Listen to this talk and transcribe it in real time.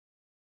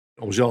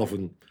om zelf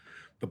een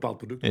bepaald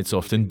product. It's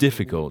often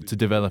difficult to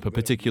develop a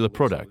particular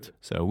product,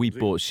 so we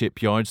bought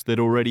shipyards that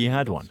already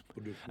had one.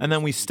 And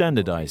then we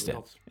standardized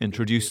it,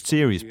 introduced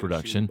series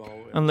production,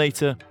 and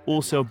later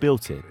also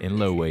built it in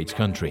low-wage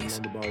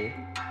countries.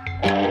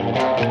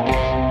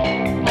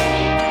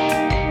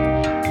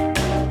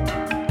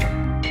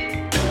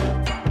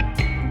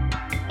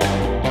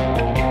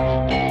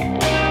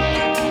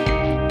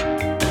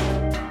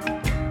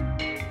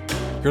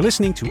 You're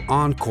listening to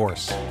On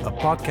Course, a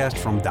podcast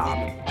from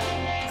Damen,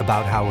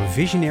 about how a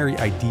visionary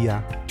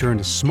idea turned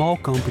a small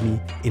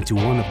company into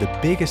one of the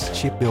biggest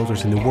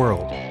shipbuilders in the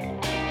world.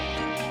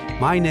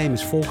 My name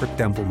is Volker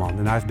Tempelman,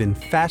 and I've been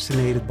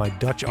fascinated by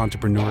Dutch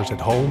entrepreneurs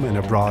at home and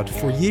abroad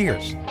for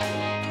years.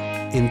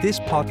 In this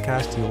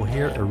podcast, you'll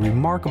hear a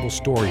remarkable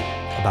story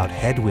about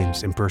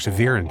headwinds and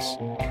perseverance,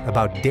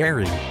 about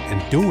daring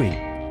and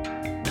doing.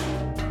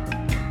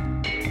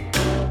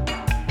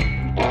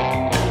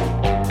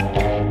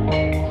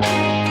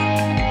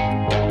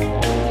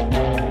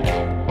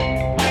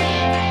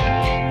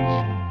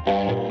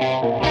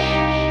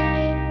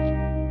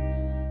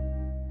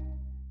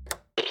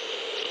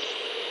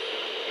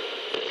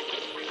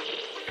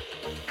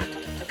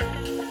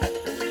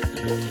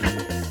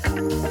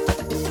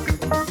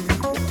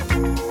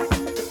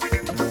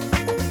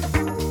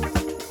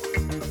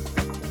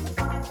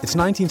 It's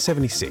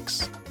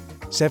 1976,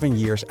 7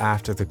 years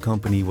after the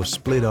company was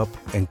split up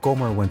and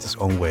Kommer went his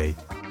own way.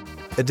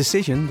 A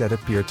decision that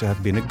appeared to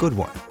have been a good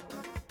one.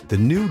 The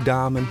new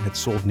Damen had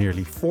sold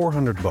nearly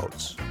 400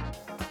 boats.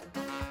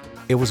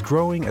 It was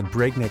growing at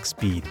breakneck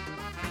speed.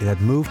 It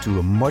had moved to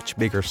a much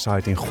bigger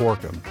site in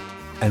Gorinchem,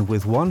 and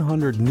with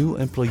 100 new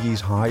employees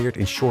hired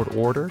in short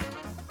order,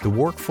 the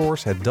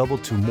workforce had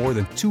doubled to more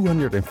than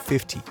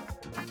 250.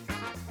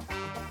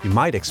 You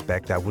might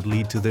expect that would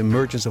lead to the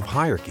emergence of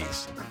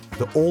hierarchies.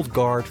 The old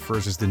guard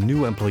versus the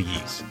new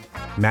employees,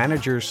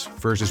 managers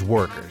versus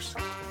workers.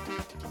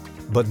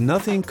 But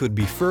nothing could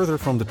be further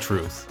from the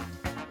truth.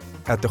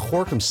 At the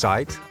Gorinchem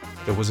site,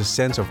 there was a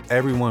sense of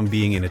everyone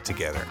being in it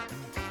together.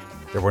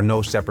 There were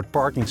no separate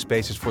parking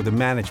spaces for the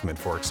management,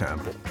 for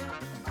example.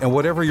 And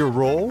whatever your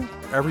role,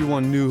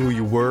 everyone knew who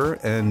you were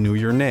and knew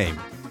your name.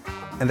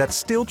 And that's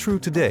still true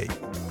today.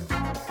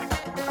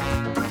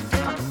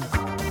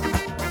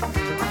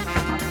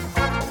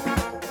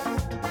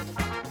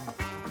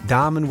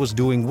 Damen was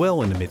doing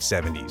well in the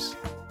mid-70s.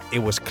 It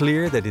was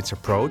clear that its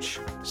approach,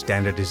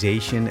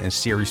 standardization and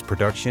series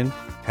production,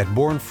 had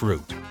borne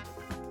fruit.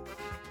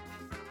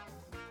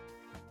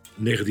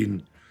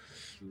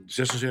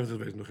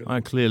 1976.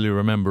 I clearly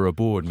remember a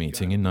board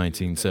meeting in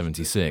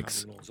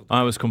 1976.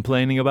 I was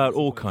complaining about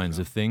all kinds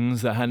of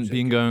things that hadn't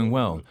been going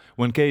well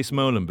when Kees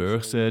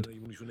Molenburg said,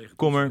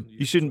 "Kommer,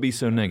 you shouldn't be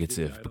so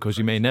negative because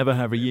you may never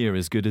have a year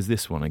as good as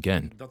this one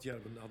again."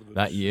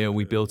 That year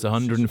we built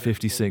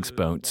 156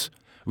 boats.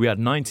 We had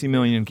 90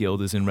 million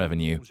guilders in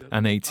revenue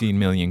and 18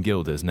 million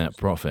guilders net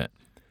profit.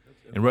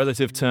 In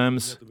relative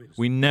terms,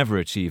 we never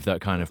achieved that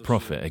kind of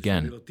profit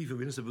again.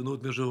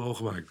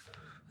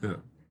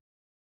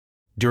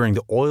 During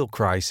the oil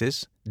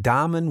crisis,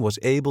 Damen was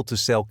able to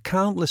sell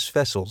countless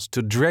vessels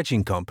to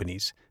dredging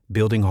companies,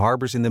 building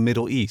harbors in the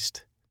Middle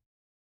East.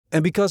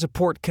 And because a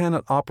port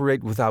cannot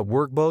operate without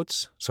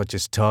workboats, such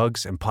as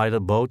tugs and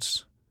pilot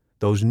boats,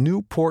 those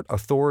new port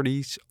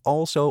authorities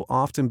also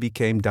often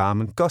became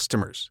Damen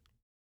customers.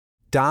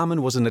 Damen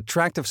was an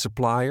attractive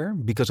supplier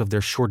because of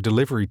their short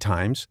delivery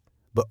times,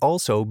 but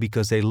also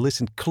because they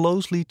listened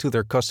closely to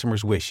their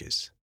customers'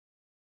 wishes.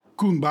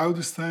 Koen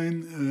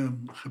Boudestein,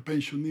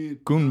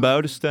 gepensioneerd. Koen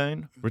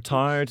Boudestein,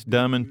 retired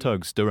Damen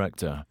Tugs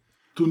director.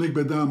 Toen ik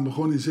bij Damen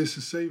begon in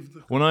 76.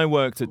 When I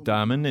worked at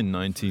Damen in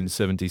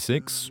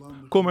 1976,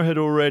 Kommer had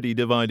already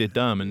divided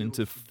Damen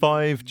into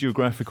 5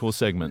 geographical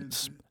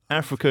segments: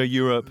 Africa,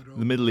 Europe,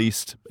 the Middle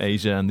East,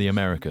 Asia and the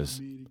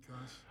Americas.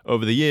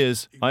 Over the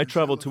years, I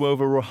traveled to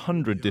over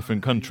 100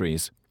 different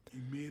countries.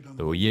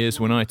 There were years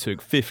when I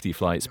took 50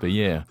 flights per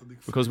year,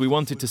 because we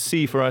wanted to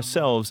see for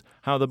ourselves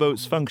how the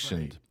boats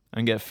functioned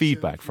and get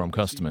feedback from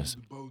customers.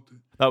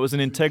 That was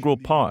an integral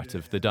part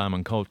of the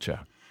Damen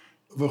culture.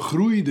 We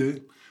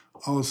groeiden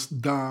als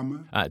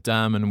Damen. At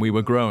Damen, we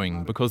were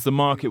growing because the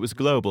market was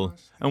global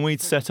and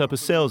we'd set up a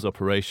sales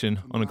operation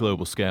on a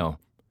global scale.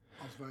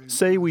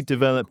 Say we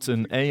developed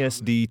an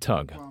ASD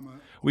tug.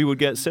 We would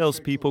get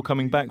salespeople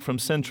coming back from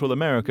Central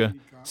America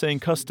saying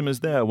customers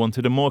there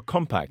wanted a more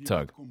compact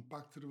tug.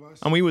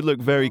 And we would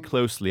look very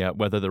closely at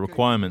whether the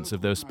requirements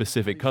of those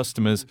specific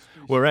customers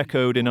were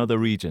echoed in other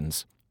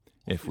regions.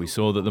 If we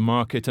saw that the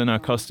market and our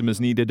customers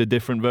needed a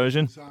different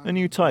version, a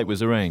new type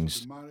was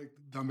arranged.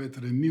 Dan werd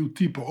een nieuw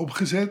type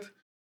opgezet.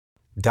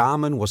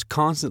 Damen was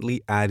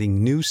constantly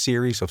adding new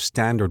series of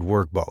standard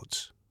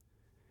workboats.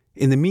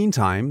 In the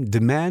meantime,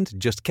 demand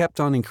just kept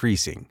on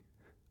increasing.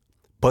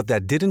 But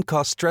that didn't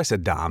cause stress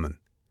at Damen.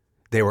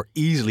 They were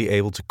easily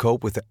able to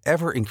cope with the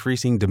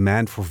ever-increasing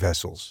demand for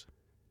vessels.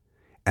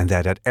 And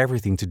that had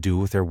everything to do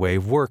with their way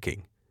of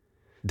working.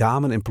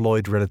 Damen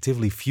employed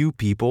relatively few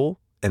people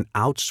and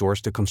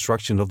outsourced the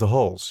construction of the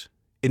hulls,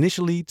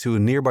 initially to a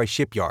nearby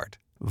shipyard,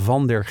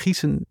 Van der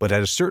Giessen, but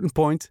at a certain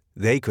point,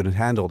 they couldn't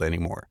handle it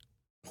anymore.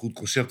 Goed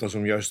concept was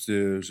om juist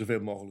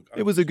zoveel mogelijk...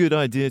 It was a good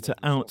idea to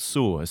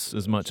outsource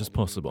as much as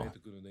possible,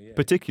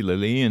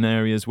 particularly in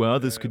areas where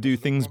others could do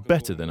things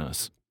better than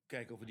us.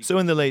 So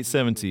in the late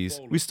 70s,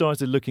 we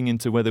started looking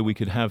into whether we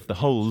could have the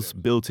hulls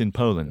built in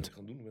Poland.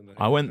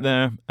 I went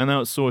there and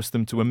outsourced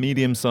them to a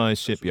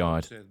medium-sized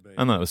shipyard,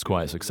 and that was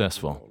quite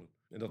successful.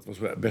 En dat was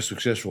best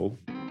succesvol.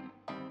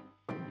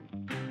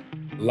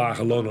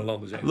 Lage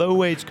lonenlanden zijn...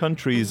 Low-wage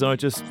countries are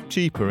just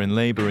cheaper in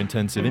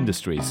labor-intensive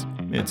industries.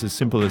 It's as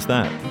simple as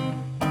that.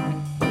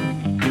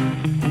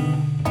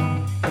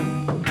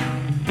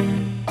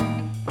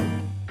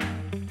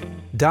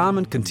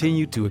 Damen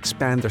continued to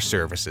expand their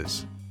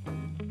services.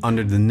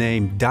 Under the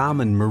name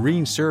Damen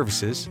Marine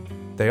Services,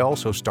 they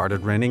also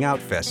started renting out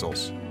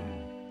vessels.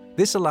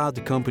 This allowed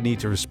the company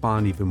to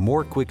respond even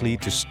more quickly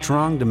to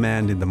strong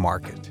demand in the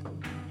market.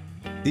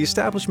 The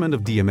establishment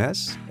of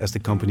DMS, as the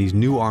company's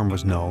new arm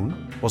was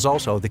known, was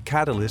also the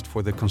catalyst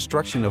for the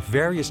construction of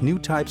various new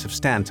types of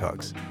stand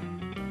tugs.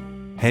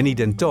 Henny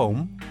den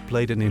Toom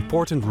played an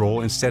important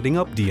role in setting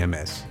up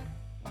DMS.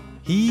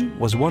 He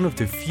was one of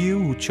the few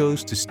who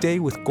chose to stay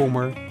with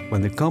Kommer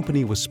when the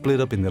company was split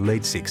up in the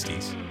late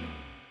 60s.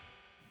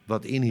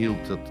 Wat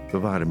inhield dat we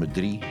waren met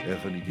 3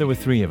 van die... There were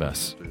 3 of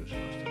us.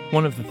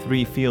 One of the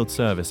 3 field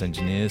service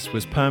engineers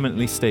was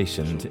permanently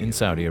stationed in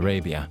Saudi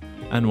Arabia,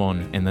 and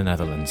one in the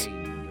Netherlands.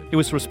 He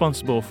was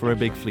responsible for a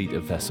big fleet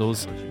of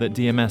vessels that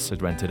DMS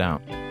had rented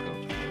out.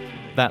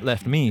 That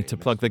left me to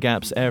plug the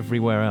gaps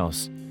everywhere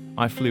else.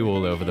 I flew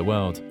all over the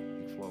world.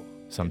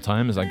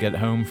 Sometimes I get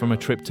home from a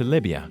trip to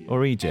Libya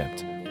or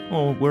Egypt,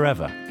 or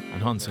wherever,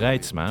 and Hans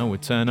Reitsma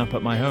would turn up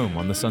at my home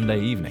on the Sunday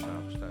evening.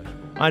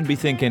 I'd be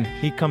thinking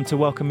he'd come to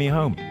welcome me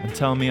home and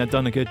tell me I'd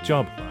done a good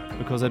job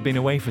because I'd been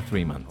away for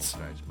 3 months.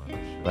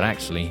 But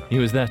actually, he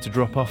was there to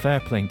drop off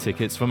airplane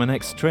tickets for my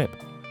next trip.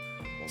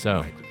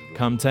 So,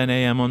 come 10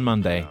 a.m. on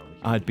Monday,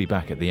 I'd be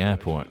back at the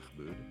airport.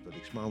 Dat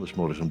ik 's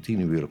maandagsmorgens om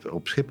 10:00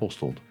 op Schiphol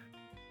stond.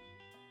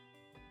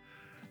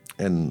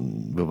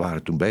 En we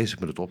waren toen bezig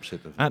met het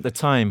opzetten. At the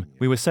time,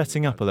 we were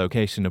setting up a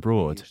location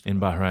abroad, in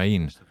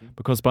Bahrain,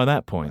 because by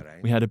that point,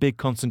 we had a big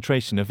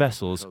concentration of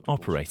vessels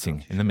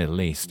operating in the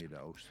Middle East.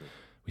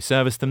 We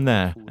serviced them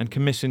there and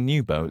commissioned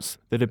new boats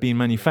that had been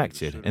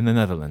manufactured in the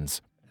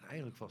Netherlands.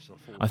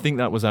 I think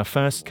that was our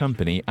first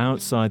company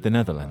outside the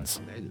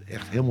Netherlands.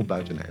 Echt helemaal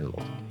buiten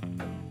Nederland.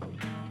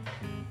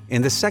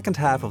 In the second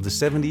half of the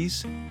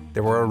 70s,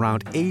 there were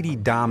around 80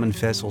 Damen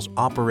vessels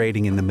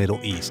operating in the Middle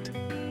East.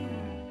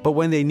 But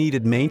when they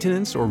needed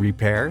maintenance or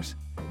repairs,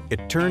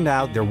 it turned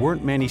out there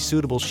weren't many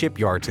suitable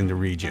shipyards in the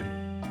region.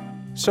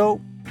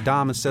 So,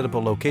 Damen set up a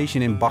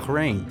location in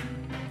Bahrain.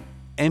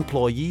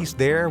 Employees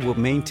there would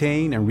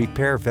maintain and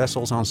repair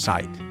vessels on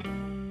site.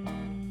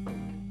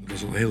 Dat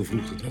was al heel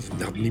vroeg.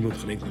 Dat had niemand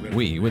geen enkele werk.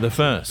 We were the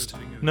first.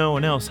 No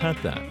one else had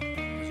that.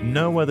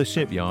 No other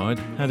shipyard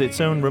had its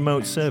own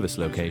remote service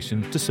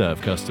location to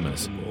serve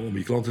customers. Om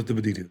je klanten te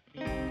bedienen.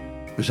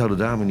 We zouden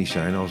Damen niet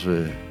zijn als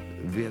we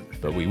weer...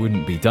 But we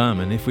wouldn't be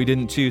Damen if we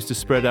didn't choose to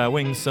spread our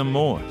wings some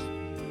more.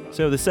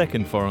 So the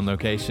second foreign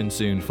location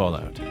soon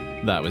followed.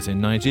 That was in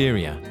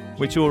Nigeria,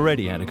 which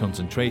already had a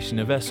concentration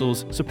of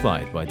vessels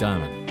supplied by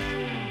Damen.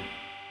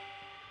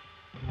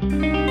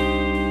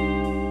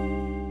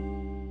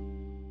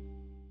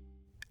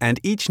 And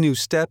each new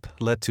step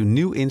led to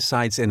new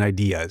insights and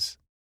ideas.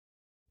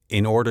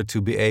 In order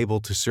to be able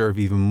to serve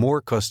even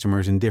more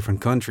customers in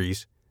different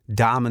countries,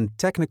 Damen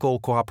Technical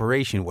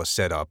Cooperation was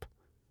set up.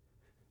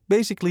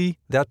 Basically,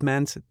 that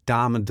meant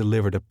Damen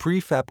delivered a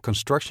prefab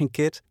construction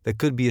kit that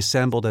could be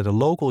assembled at a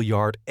local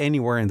yard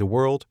anywhere in the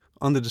world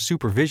under the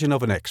supervision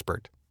of an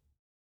expert.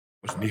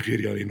 Was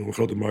Nigeria een enorme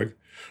grote markt.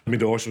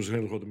 Midden-Oosten was een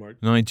hele grote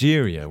markt.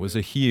 Nigeria was a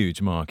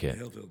huge market.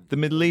 The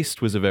Middle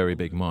East was a very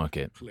big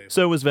market.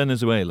 So was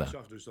Venezuela.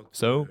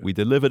 So we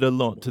delivered a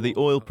lot to the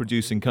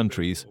oil-producing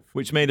countries,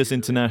 which made us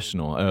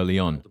international early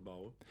on.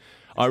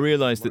 I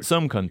realized that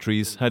some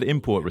countries had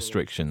import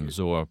restrictions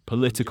or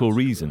political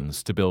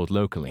reasons to build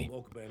locally.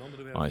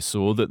 I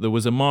saw that there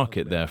was a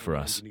market there for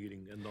us.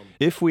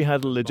 If we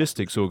had a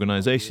logistics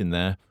organization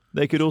there,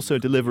 they could also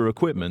deliver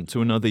equipment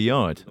to another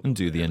yard and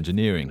do the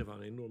engineering.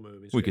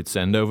 We could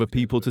send over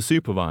people to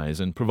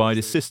supervise and provide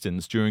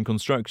assistance during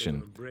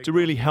construction to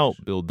really help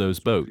build those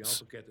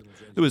boats.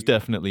 There was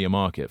definitely a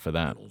market for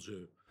that.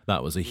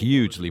 That was a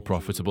hugely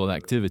profitable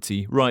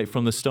activity right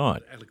from the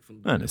start,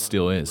 and it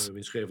still is.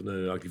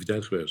 Winstgevende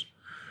activiteit geweest.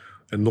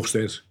 En nog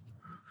steeds.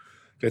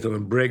 Krijg dan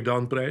een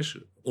breakdown-prijs.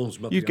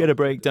 You'd get a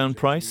breakdown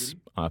price,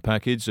 our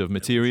package of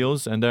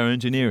materials and our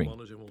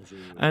engineering.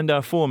 And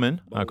our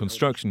foremen, our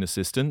construction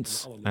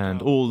assistants,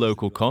 and all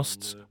local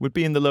costs would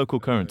be in the local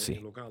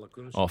currency.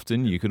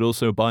 Often you could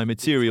also buy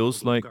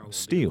materials like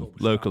steel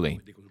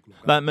locally.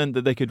 That meant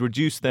that they could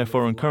reduce their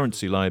foreign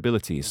currency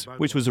liabilities,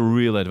 which was a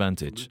real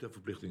advantage.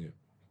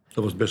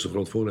 Dat was best een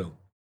groot voordeel.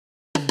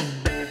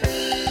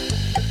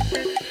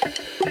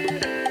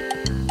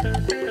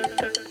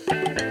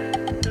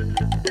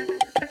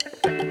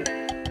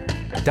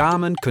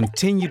 Damen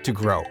continued to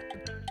grow.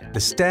 The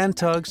stand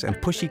tugs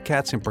and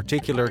pussycats in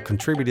particular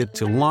contributed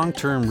to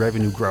long-term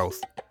revenue growth.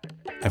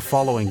 And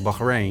following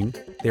Bahrain,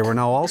 they were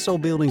now also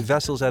building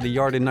vessels at a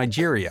yard in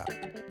Nigeria.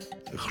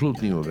 Een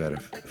gloednieuwe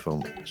werf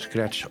van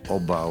scratch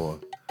opbouwen.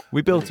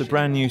 We built a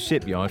brand new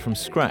shipyard from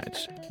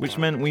scratch, which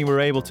meant we were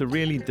able to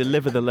really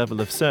deliver the level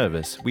of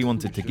service we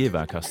wanted to give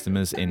our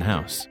customers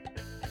in-house.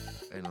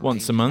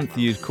 Once a month,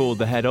 you'd call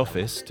the head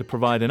office to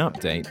provide an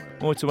update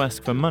or to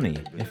ask for money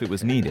if it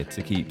was needed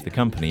to keep the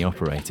company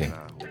operating.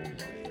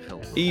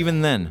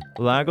 Even then,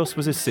 Lagos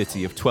was a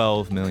city of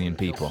 12 million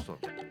people.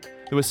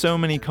 There were so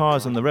many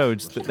cars on the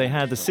roads that they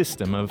had a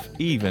system of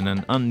even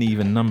and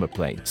uneven number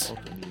plates.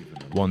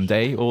 One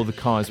day, all the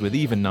cars with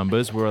even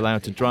numbers were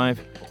allowed to drive.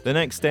 The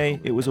next day,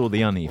 it was all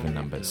the uneven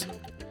numbers.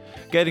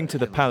 Getting to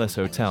the Palace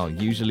Hotel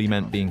usually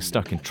meant being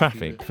stuck in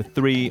traffic for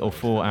 3 or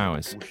 4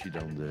 hours.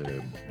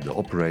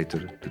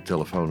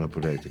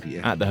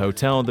 At the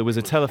hotel, there was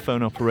a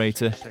telephone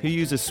operator who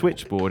used a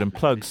switchboard and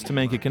plugs to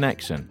make a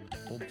connection.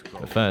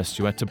 At first,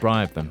 you had to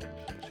bribe them.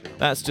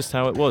 That's just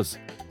how it was.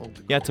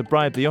 You had to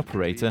bribe the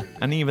operator,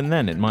 and even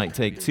then it might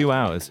take 2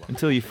 hours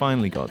until you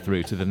finally got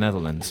through to the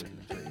Netherlands.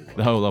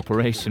 The whole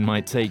operation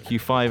might take you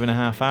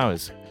 5.5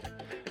 hours.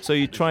 So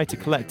you try to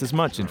collect as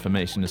much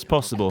information as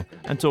possible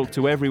and talk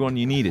to everyone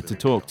you needed to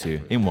talk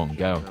to in one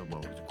go.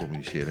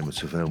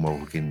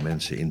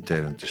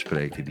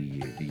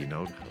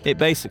 It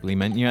basically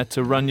meant you had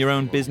to run your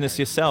own business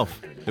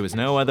yourself. There was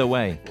no other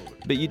way.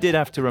 But you did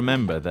have to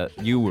remember that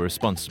you were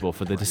responsible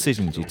for the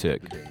decisions you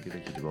took.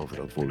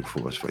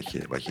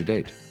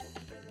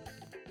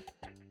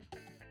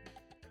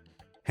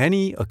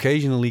 Henny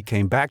occasionally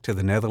came back to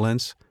the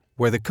Netherlands,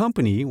 where the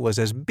company was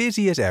as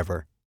busy as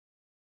ever.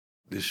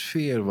 The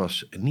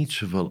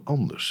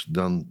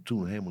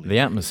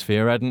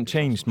atmosphere hadn't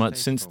changed much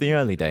since the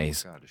early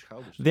days.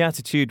 The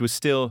attitude was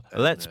still,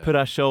 let's put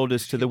our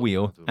shoulders to the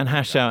wheel and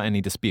hash out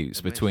any disputes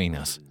between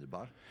us.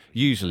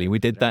 Usually we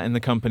did that in the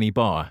company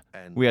bar.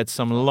 We had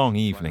some long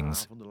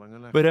evenings.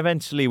 But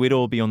eventually we'd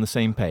all be on the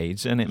same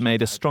page and it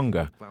made us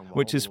stronger,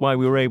 which is why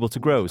we were able to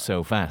grow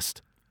so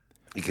fast.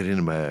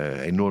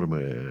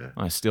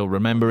 I still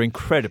remember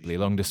incredibly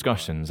long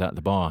discussions at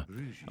the bar,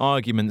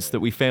 arguments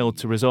that we failed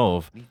to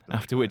resolve,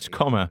 after which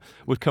Kommer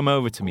would come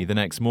over to me the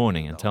next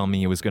morning and tell me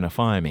he was going to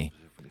fire me.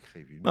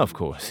 Of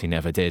course, he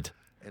never did.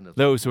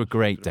 Those were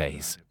great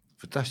days.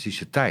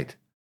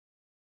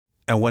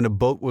 And when a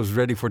boat was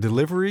ready for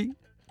delivery,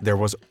 there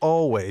was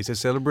always a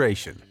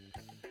celebration.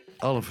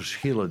 All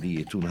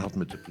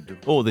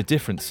the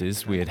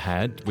differences we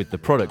had with the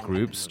product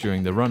groups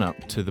during the run-up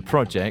to the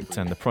project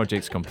and the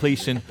project's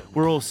completion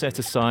were all set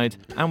aside,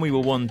 and we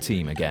were one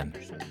team again.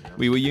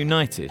 We were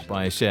united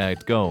by a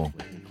shared goal.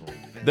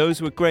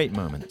 Those were great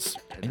moments,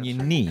 and you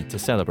need to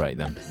celebrate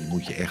them.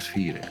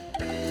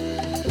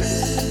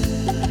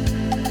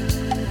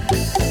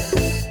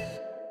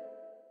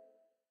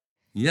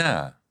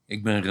 Ja,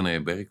 ik ben René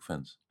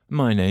Bergfens.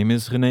 My name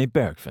is René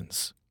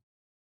Bergfens.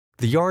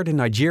 The yard in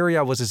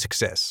Nigeria was a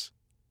success,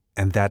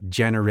 and that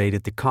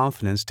generated the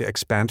confidence to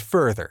expand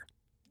further,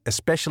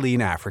 especially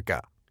in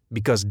Africa,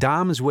 because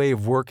Damen's way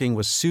of working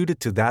was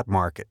suited to that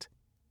market.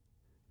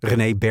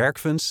 René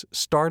Bergfens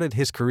started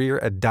his career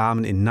at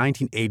Damen in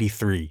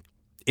 1983,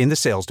 in the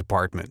sales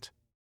department.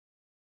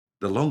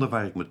 De landen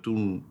waar ik me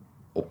toen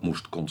op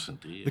moest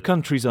concentreren. The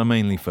countries I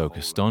mainly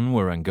focused on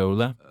were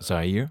Angola,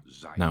 Zaire,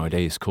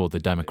 nowadays called the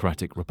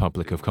Democratic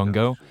Republic of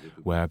Congo,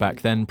 where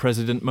back then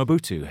President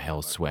Mobutu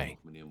held sway.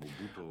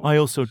 I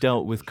also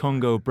dealt with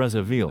Congo,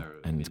 Brazzaville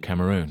and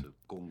Cameroon.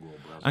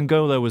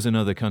 Angola was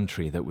another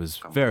country that was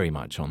very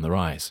much on the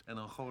rise.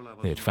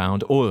 They had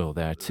found oil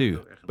there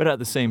too, but at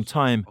the same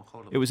time,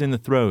 it was in the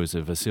throes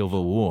of a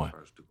civil war.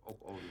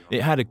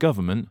 It had a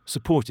government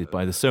supported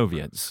by the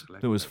Soviets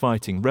that was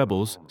fighting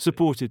rebels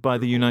supported by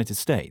the United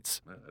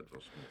States.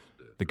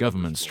 The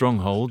government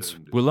strongholds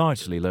were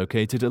largely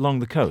located along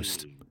the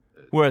coast,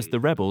 whereas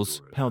the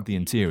rebels held the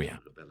interior.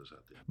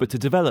 But to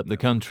develop the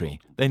country,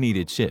 they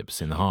needed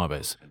ships in the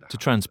harbors to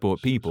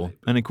transport people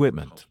and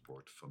equipment.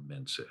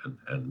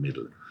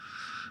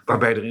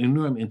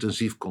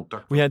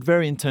 We had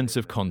very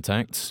intensive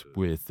contacts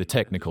with the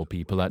technical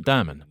people at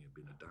Damen,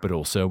 but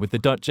also with the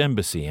Dutch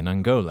embassy in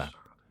Angola,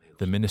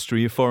 the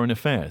Ministry of Foreign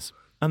Affairs,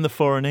 and the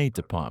Foreign Aid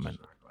Department.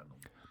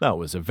 That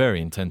was a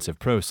very intensive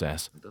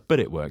process, but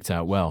it worked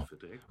out well.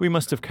 We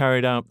must have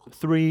carried out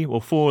 3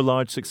 or 4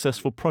 large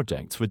successful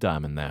projects for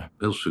Damen there.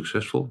 Heel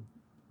succesvol.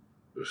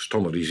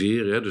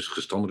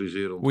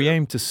 We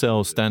aimed to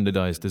sell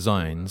standardized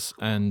designs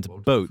and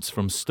boats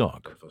from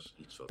stock.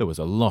 There was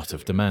a lot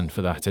of demand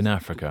for that in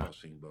Africa.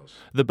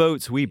 The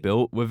boats we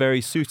built were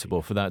very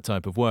suitable for that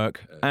type of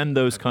work and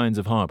those kinds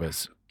of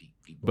harbors,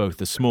 both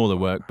the smaller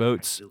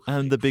workboats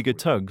and the bigger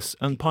tugs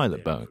and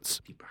pilot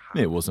boats.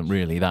 It wasn't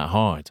really that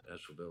hard.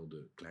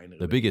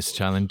 The biggest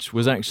challenge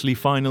was actually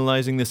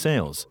finalizing the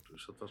sales,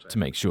 to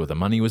make sure the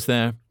money was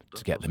there,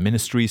 to get the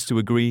ministries to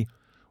agree,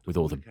 with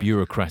all the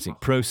bureaucratic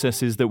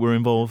processes that were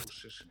involved.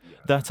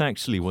 That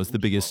actually was the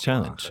biggest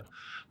challenge.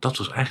 Dat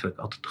was eigenlijk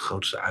altijd de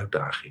grootste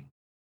uitdaging.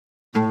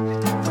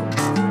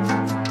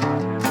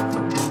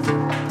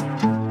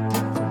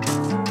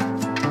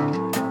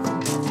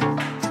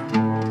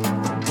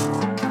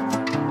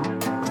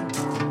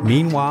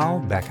 Meanwhile,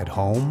 back at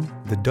home,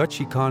 the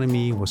Dutch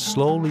economy was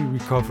slowly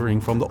recovering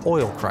from the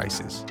oil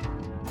crisis.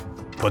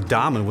 But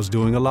Damen was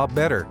doing a lot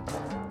better,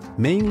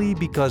 mainly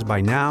because by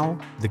now,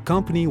 the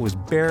company was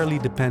barely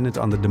dependent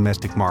on the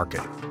domestic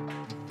market.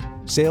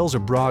 Sales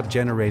abroad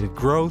generated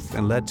growth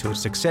and led to a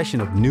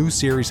succession of new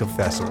series of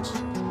vessels.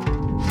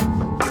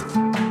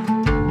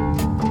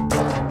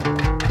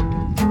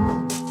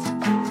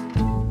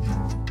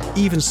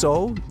 Even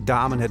so,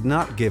 Damen had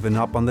not given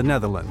up on the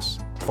Netherlands,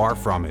 far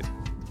from it.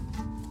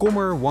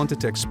 Kommer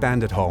wanted to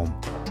expand at home,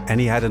 and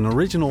he had an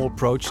original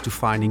approach to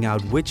finding out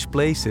which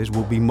places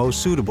would be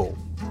most suitable,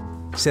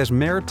 says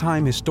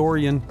maritime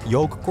historian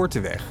Joke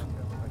Korteweg.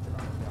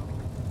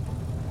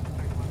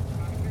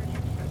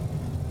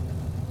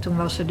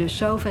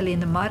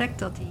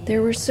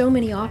 There were so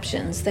many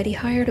options that he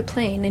hired a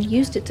plane and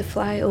used it to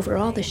fly over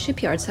all the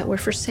shipyards that were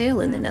for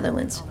sale in the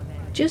Netherlands,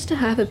 just to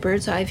have a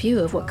bird's eye view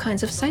of what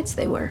kinds of sites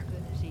they were,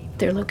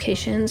 their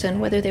locations,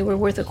 and whether they were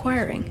worth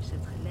acquiring.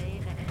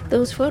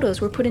 Those photos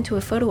were put into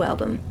a photo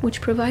album, which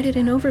provided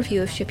an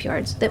overview of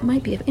shipyards that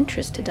might be of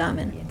interest to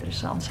Damen.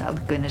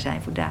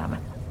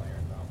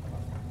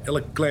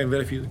 Elk klein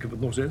werfje, ik heb het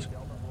nog steeds.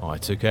 I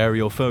took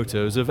aerial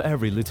photos of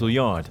every little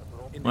yard.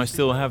 I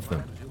still have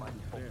them.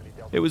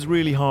 It was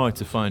really hard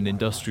to find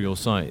industrial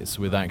sites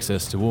with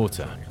access to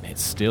water. It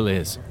still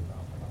is.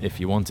 If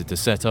you wanted to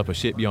set up a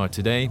shipyard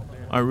today,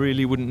 I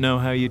really wouldn't know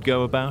how you'd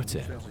go about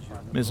it.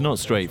 It's not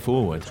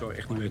straightforward. Ik zou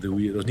echt niet weten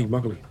hoe je... Dat is niet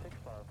makkelijk.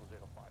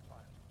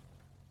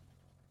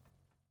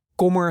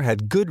 Kommer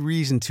had good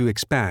reason to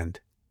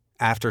expand.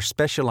 After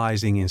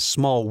specializing in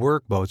small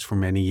workboats for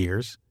many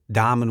years,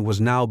 Damen was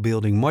now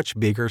building much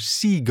bigger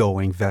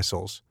sea-going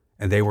vessels,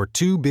 and they were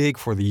too big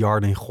for the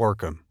yard in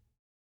Gorinchem.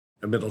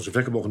 En met onze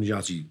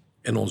verkooporganisatie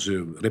en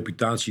onze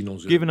reputatie... En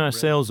onze Given our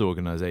sales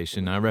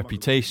organization, our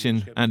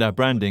reputation, and our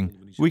branding,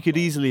 we could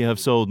easily have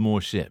sold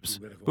more ships,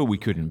 but we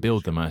couldn't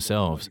build them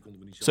ourselves.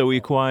 So we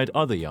acquired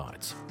other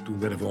yards. Toen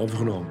werden we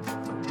overgenomen.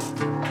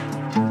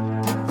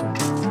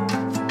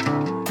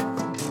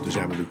 Toen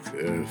zijn we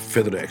natuurlijk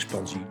verdere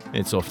expansie.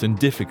 It's often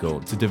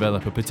difficult to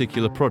develop a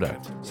particular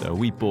product, so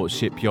we bought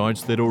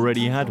shipyards that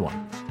already had one.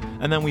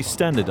 And then we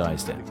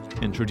standardized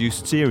it,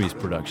 introduced series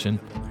production,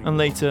 and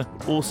later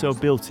also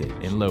built it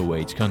in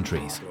low-wage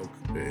countries.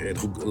 En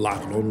goed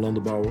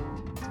laagloonlanden bouwen.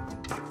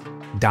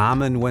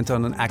 Damen went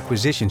on an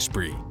acquisition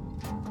spree.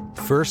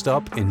 First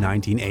up in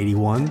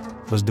 1981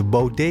 was the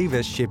Bo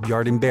Davis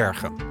shipyard in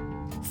Bergen,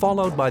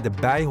 followed by the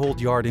Bijholt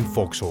yard in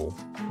Vauxhall,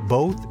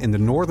 both in the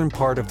northern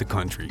part of the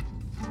country.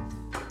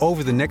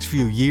 Over the next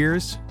few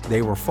years,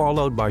 they were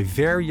followed by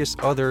various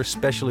other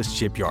specialist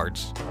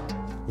shipyards.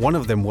 One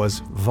of them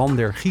was Van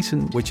der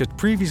Giessen, which had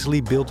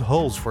previously built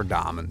hulls for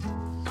Damen.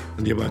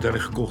 En die hebben we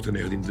uiteindelijk gekocht in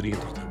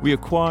 1983. We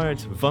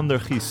acquired Van der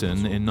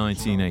Giessen in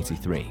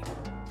 1983.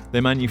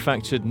 They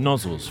manufactured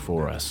nozzles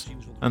for us,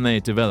 and they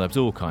had developed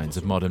all kinds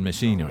of modern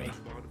machinery.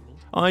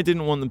 I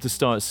didn't want them to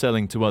start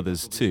selling to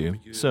others too,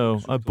 so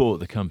I bought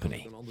the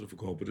company.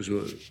 Dus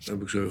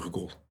heb ik ze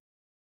gekocht.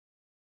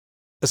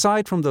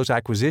 Aside from those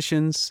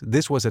acquisitions,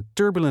 this was a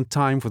turbulent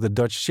time for the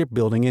Dutch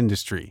shipbuilding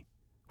industry.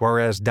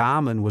 Whereas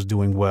Damen was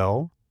doing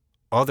well,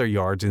 other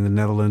yards in the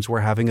Netherlands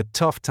were having a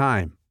tough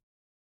time.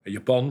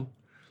 Japan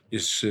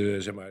is,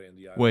 zeg maar...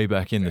 Way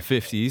back in the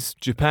 50s,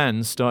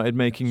 Japan started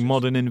making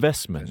modern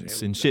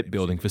investments in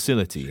shipbuilding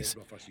facilities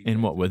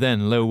in what were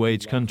then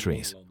low-wage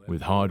countries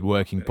with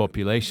hard-working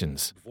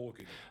populations.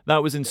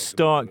 That was in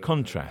stark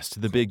contrast to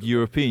the big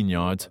European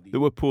yards that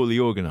were poorly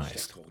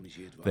organized.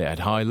 They had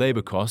high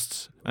labor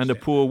costs and a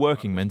poor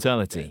working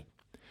mentality.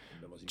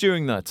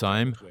 During that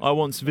time, I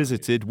once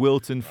visited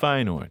Wilton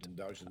Feyenoord,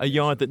 a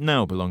yard that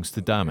now belongs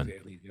to Damen.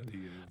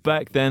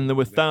 Back then, there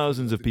were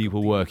thousands of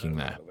people working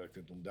there.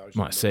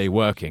 I say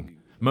working.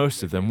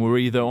 Most of them were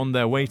either on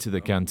their way to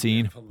the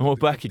canteen or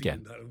back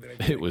again.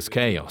 It was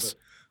chaos.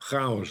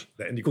 Chaos.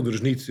 En die konden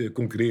dus niet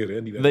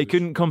concurreren. They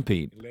couldn't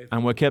compete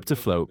and were kept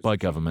afloat by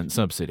government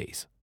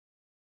subsidies.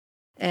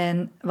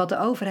 En wat de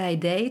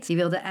overheid deed, die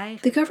wilde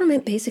eigenlijk... The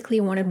government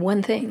basically wanted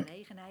one thing,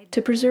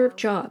 to preserve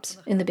jobs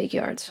in the big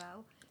yards.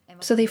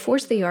 So they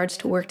forced the yards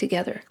to work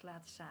together.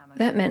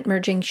 That meant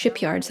merging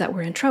shipyards that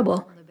were in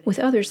trouble with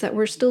others that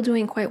were still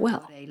doing quite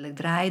well.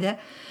 Draaide,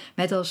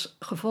 met als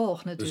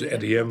gevolg natuurlijk...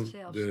 Dus de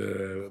RDM,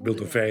 de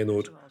Wilton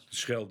Feyenoord, de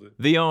Schelde...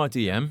 The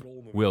RDM,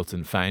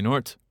 Wilton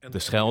Feyenoord, the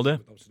Schelde,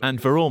 and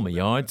Verolme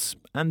yards,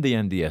 and the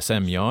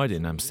NDSM yard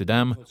in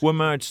Amsterdam were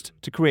merged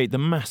to create the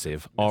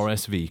massive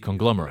RSV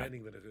conglomerate.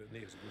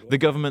 The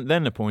government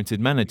then appointed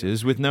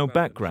managers with no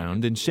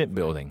background in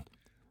shipbuilding.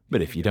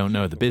 But if you don't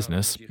know the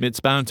business, it's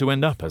bound to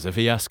end up as a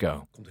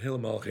fiasco.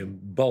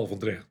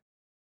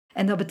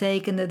 En dat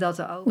betekende dat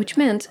er ook... Which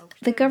meant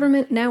the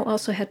government now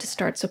also had to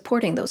start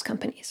supporting those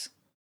companies.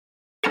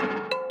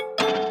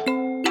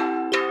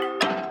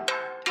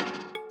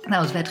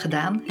 Nou, het werd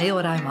gedaan,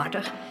 heel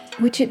ruimhartig.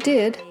 Which it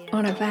did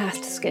on a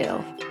vast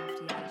scale.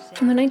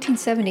 From the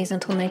 1970s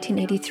until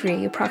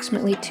 1983,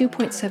 approximately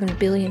 2.7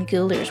 billion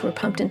guilders were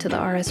pumped into the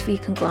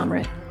RSV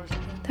conglomerate.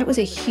 That was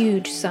a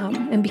huge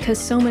sum, and because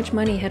so much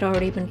money had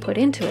already been put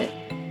into it,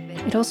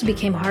 It also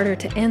became harder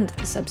to end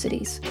the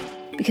subsidies,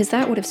 because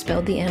that would have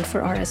spelled the end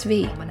for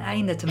RSV. Om een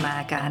einde te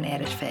maken aan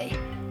RSV.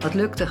 Dat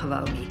lukte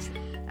gewoon niet.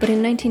 But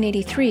in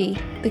 1983,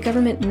 the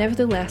government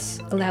nevertheless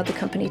allowed the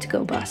company to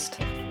go bust.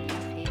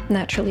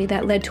 Naturally,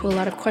 that led to a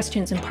lot of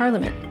questions in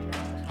Parliament,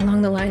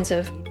 along the lines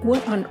of,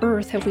 what on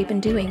earth have we been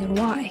doing and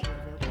why?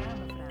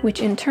 Which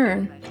in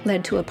turn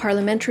led to a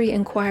parliamentary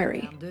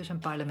inquiry. Dus een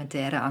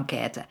parlementaire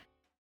enquête.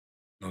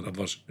 Nou, dat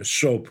was een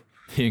soap.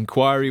 The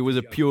inquiry was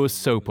a pure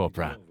soap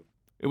opera.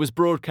 It was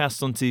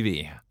broadcast on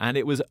TV, and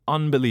it was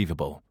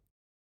unbelievable.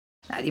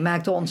 Nou, die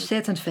maakte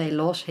ontzettend veel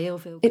los, heel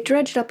veel. It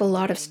dredged up a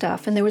lot of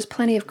stuff, and there was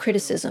plenty of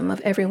criticism of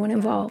everyone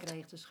involved.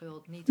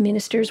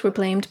 Ministers were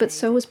blamed, but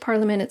so was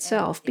Parliament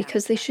itself,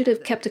 because they should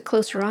have kept a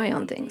closer eye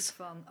on things.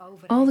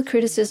 All the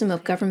criticism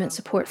of government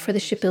support for the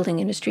shipbuilding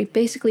industry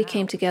basically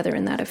came together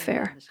in that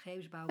affair.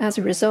 As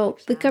a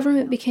result, the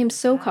government became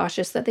so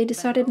cautious that they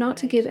decided not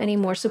to give any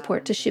more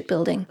support to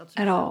shipbuilding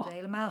at all.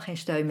 Helemaal geen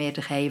steun meer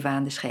te geven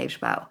aan de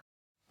scheepsbouw.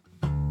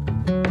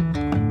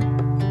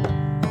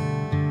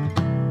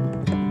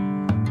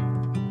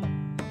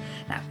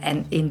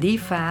 En in die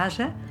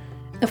fase...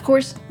 Of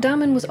course,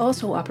 Damen was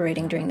also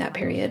operating during that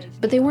period,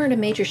 but they weren't a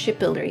major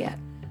shipbuilder yet,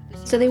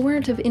 so they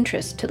weren't of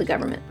interest to the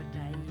government.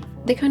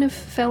 They kind of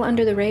fell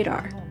under the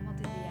radar.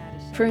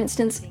 For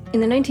instance,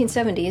 in the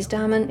 1970s,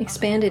 Damen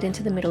expanded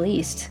into the Middle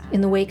East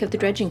in the wake of the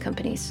dredging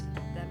companies.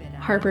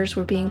 Harbors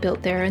were being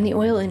built there and the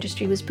oil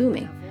industry was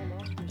booming.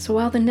 So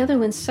while the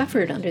Netherlands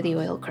suffered under the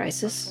oil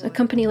crisis, a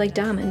company like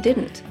Damen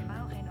didn't.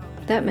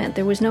 That meant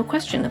there was no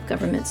question of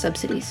government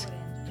subsidies,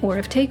 or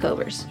of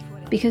takeovers,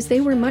 because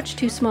they were much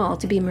too small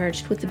to be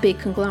merged with the big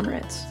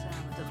conglomerates.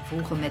 De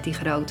gevolgen met die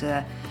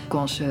grote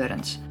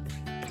concerns.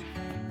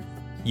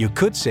 You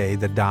could say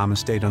that Damen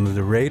stayed under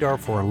the radar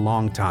for a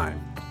long time.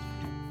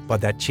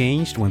 But that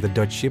changed when the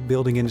Dutch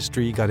shipbuilding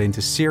industry got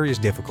into serious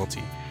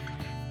difficulty.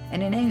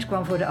 En ineens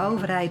kwam voor de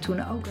overheid toen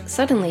ook...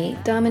 Suddenly,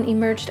 Damen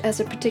emerged as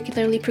a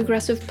particularly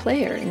progressive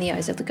player in the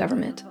eyes of the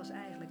government.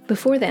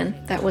 Before then,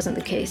 that wasn't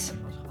the case.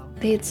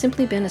 They had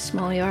simply been a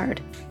small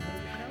yard.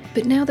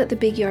 But now that the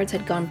big yards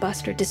had gone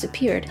bust or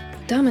disappeared,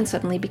 Damen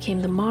suddenly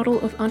became the model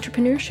of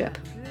entrepreneurship.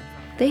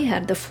 They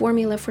had the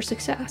formula for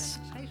success.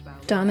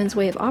 Damen's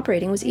way of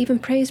operating was even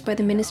praised by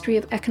the Ministry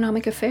of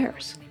Economic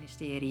Affairs.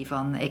 Ministerie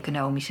van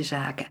Economische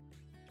Zaken.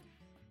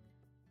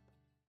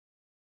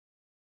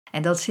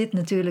 En dat zit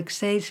natuurlijk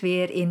steeds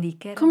weer in die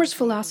kern. Comer's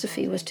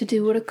philosophy was to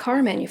do what a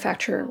car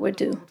manufacturer would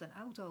do.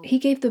 He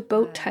gave the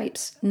boat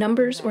types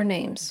numbers or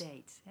names.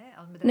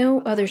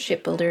 No other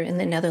shipbuilder in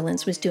the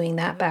Netherlands was doing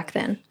that back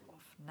then.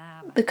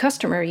 The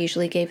customer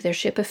usually gave their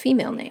ship a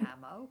female name.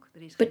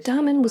 But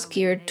Damen was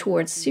geared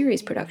towards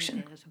series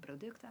production.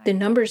 The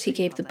numbers he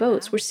gave the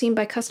boats were seen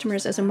by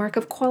customers as a mark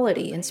of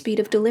quality and speed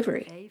of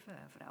delivery.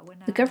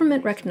 The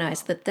government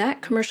recognized that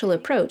that commercial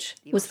approach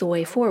was the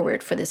way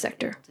forward for the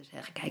sector.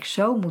 Kijk,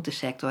 zo moet de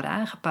sector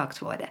aangepakt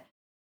worden.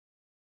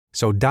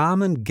 So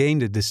Damen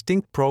gained a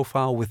distinct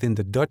profile within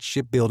the Dutch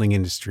shipbuilding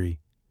industry,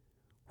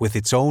 with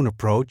its own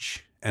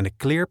approach and a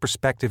clear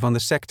perspective on the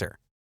sector.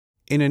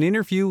 In an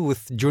interview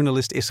with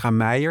journalist Ischa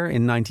Meijer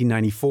in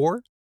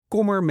 1994,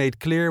 Kommer made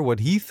clear what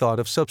he thought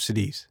of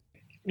subsidies.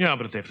 Ja,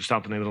 maar dat heeft de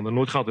staat van Nederland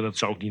nooit gehad en dat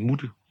zou ook niet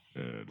moeten.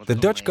 The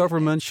Dutch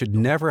government should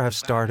never have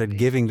started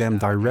giving them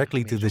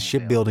directly to the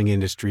shipbuilding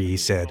industry, he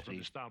said.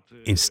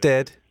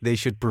 Instead, they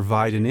should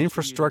provide an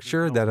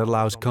infrastructure that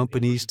allows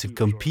companies to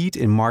compete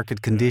in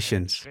market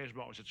conditions.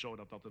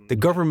 The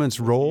government's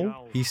role,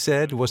 he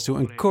said, was to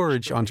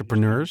encourage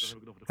entrepreneurs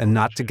and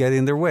not to get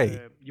in their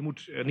way. Je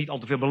moet niet al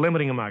te veel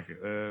belemmeringen maken.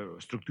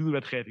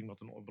 Structuurwetgeving wat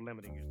een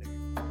belemmering is.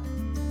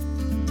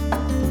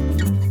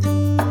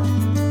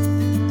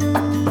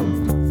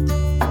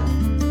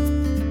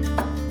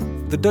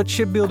 The Dutch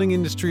shipbuilding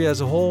industry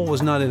as a whole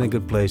was not in a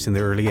good place in the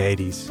early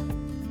 80s.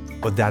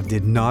 But that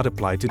did not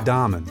apply to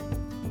Damen.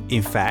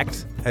 In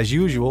fact, as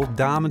usual,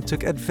 Damen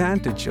took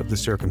advantage of the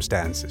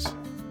circumstances.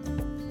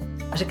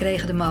 Ze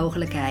kregen de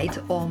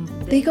mogelijkheid om...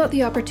 They got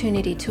the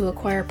opportunity to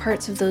acquire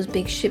parts of those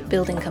big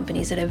shipbuilding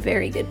companies at a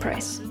very good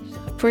price.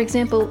 For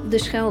example, the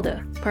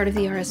Schelde, part of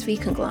the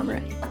RSV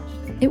conglomerate.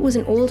 It was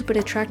an old but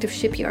attractive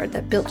shipyard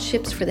that built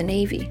ships for the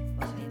Navy.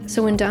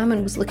 So when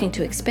Damen was looking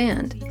to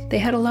expand, they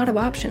had a lot of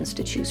options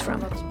to choose from.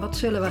 Wat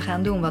zullen we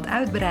gaan doen wat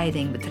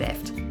uitbreiding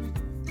betreft?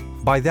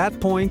 By that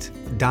point,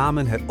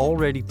 Damen had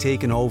already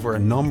taken over a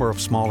number of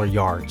smaller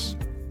yards,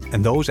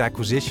 and those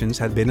acquisitions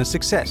had been a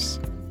success.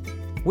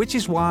 Which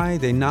is why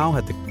they now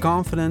had the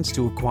confidence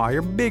to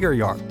acquire bigger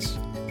yards,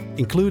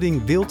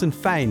 including Wilton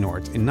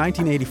Feyenoord in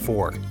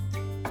 1984.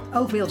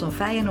 Ook Wilton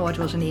Feyenoord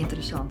was een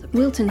interessante.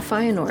 Wilton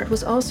Feyenoord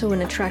was also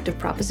an attractive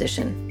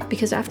proposition,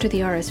 because after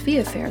the RSV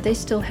affair, they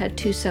still had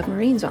 2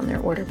 submarines on their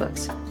order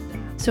books.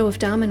 So if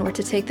Damen were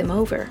to take them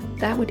over,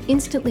 that would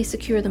instantly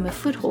secure them a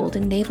foothold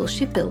in naval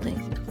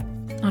shipbuilding.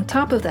 On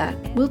top of that,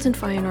 Wilton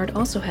Feyenoord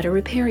also had a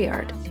repair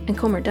yard, and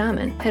Kommer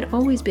Damen had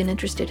always been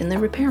interested in the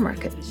repair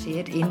market.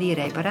 In die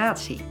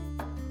reparatie.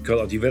 Ik had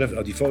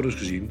uit die foto's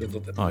gezien.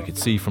 I could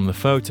see from the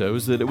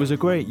photos that it was a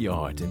great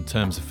yard in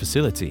terms of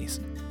facilities.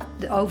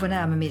 De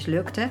overname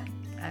mislukte.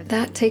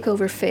 That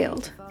takeover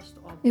failed.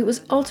 It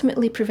was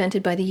ultimately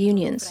prevented by the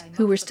unions,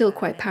 who were still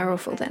quite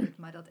powerful then.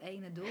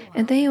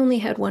 And they only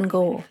had one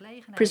goal,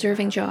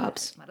 preserving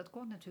jobs.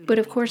 But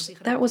of course,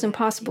 that was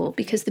impossible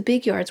because the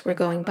big yards were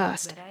going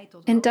bust.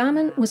 And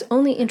Damen was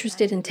only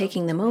interested in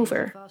taking them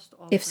over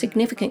if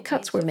significant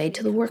cuts were made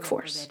to the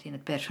workforce.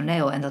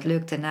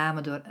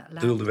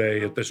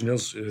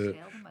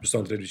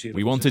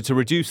 We wanted to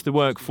reduce the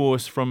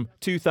workforce from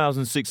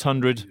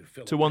 2,600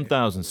 to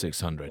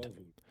 1,600.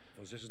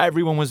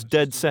 Everyone was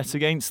dead set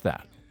against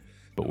that.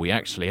 But we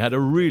actually had a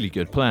really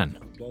good plan.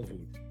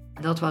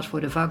 Dat was voor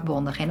de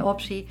vakbonden geen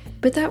optie.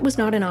 But that was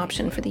not an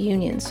option for the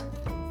unions,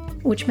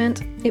 which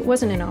meant it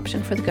wasn't an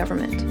option for the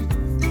government.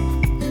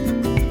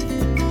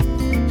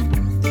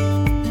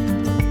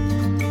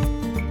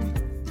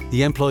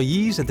 The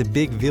employees at the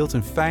big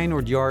Wilton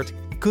Feyenoord yard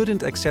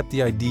couldn't accept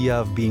the idea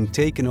of being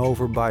taken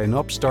over by an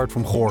upstart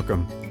from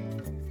Gorinchem.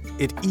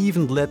 It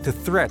even led to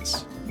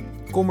threats.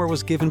 Kommer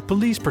was given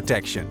police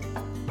protection.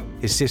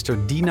 His sister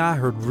Dina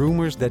heard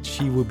rumors that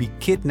she would be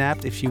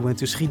kidnapped if she went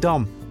to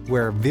Schiedam,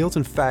 where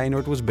Wilton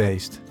Feyenoord was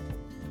based.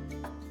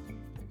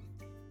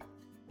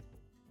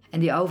 En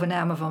die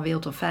overname van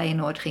Wilton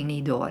Feyenoord ging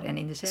niet door.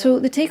 So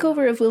the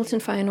takeover of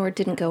Wilton Feyenoord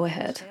didn't go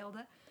ahead.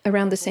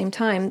 Around the same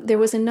time, there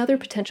was another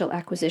potential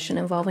acquisition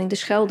involving De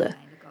Schelde.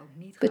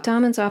 But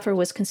Damen's offer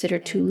was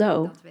considered too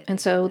low, and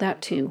so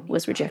that too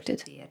was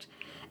rejected.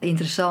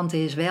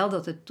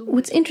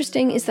 What's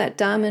interesting is that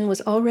Damen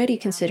was already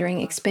considering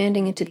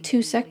expanding into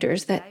two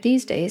sectors that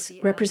these days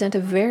represent a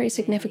very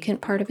significant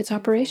part of its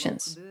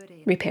operations: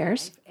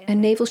 repairs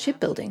and naval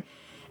shipbuilding.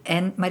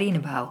 En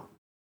marinebouw.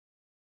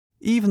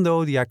 Even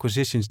though the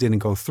acquisitions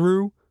didn't go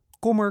through,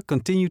 Kommer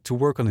continued to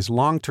work on his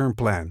long-term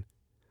plan,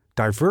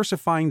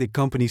 diversifying the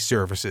company's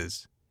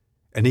services.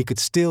 And he could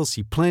still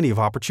see plenty of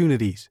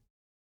opportunities.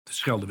 De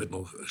Schelde werd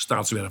nog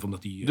staatswerf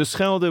omdat die... De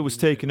Schelde was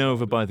taken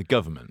over by the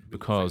government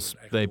because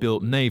they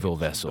built naval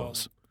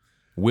vessels.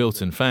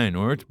 Wilton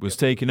Feyenoord was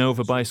taken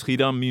over by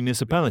Schiedam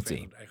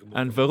municipality,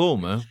 and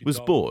Verolme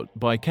was bought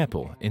by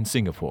Keppel in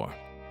Singapore.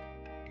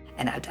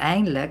 En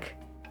uiteindelijk...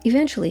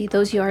 Eventually,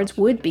 those yards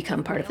would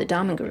become part of the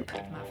Damen Group.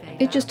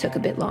 It just took a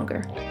bit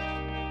longer.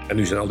 En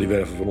nu zijn al die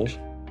werven van ons.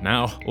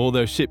 Now, all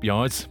those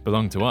shipyards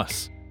belong to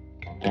us.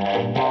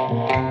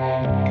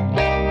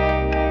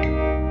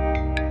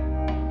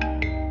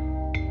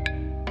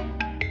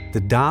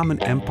 The Damen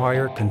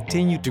Empire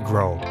continued to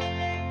grow.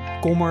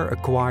 Kommer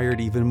acquired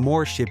even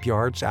more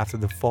shipyards after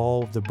the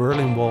fall of the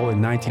Berlin Wall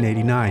in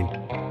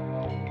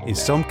 1989. In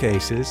some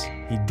cases,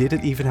 he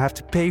didn't even have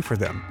to pay for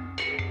them.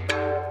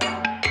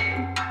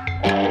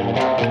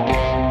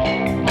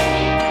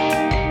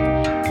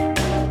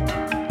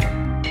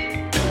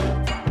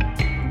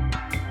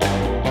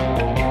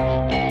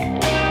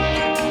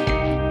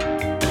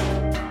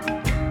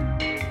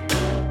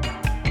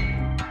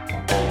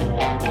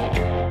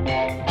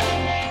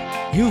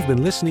 You've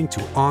been listening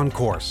to On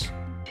Course,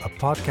 a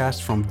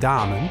podcast from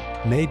Damen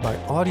made by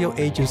audio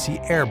agency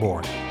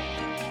Airborne.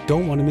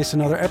 Don't want to miss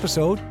another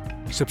episode?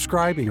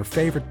 Subscribe in your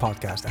favorite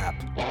podcast app.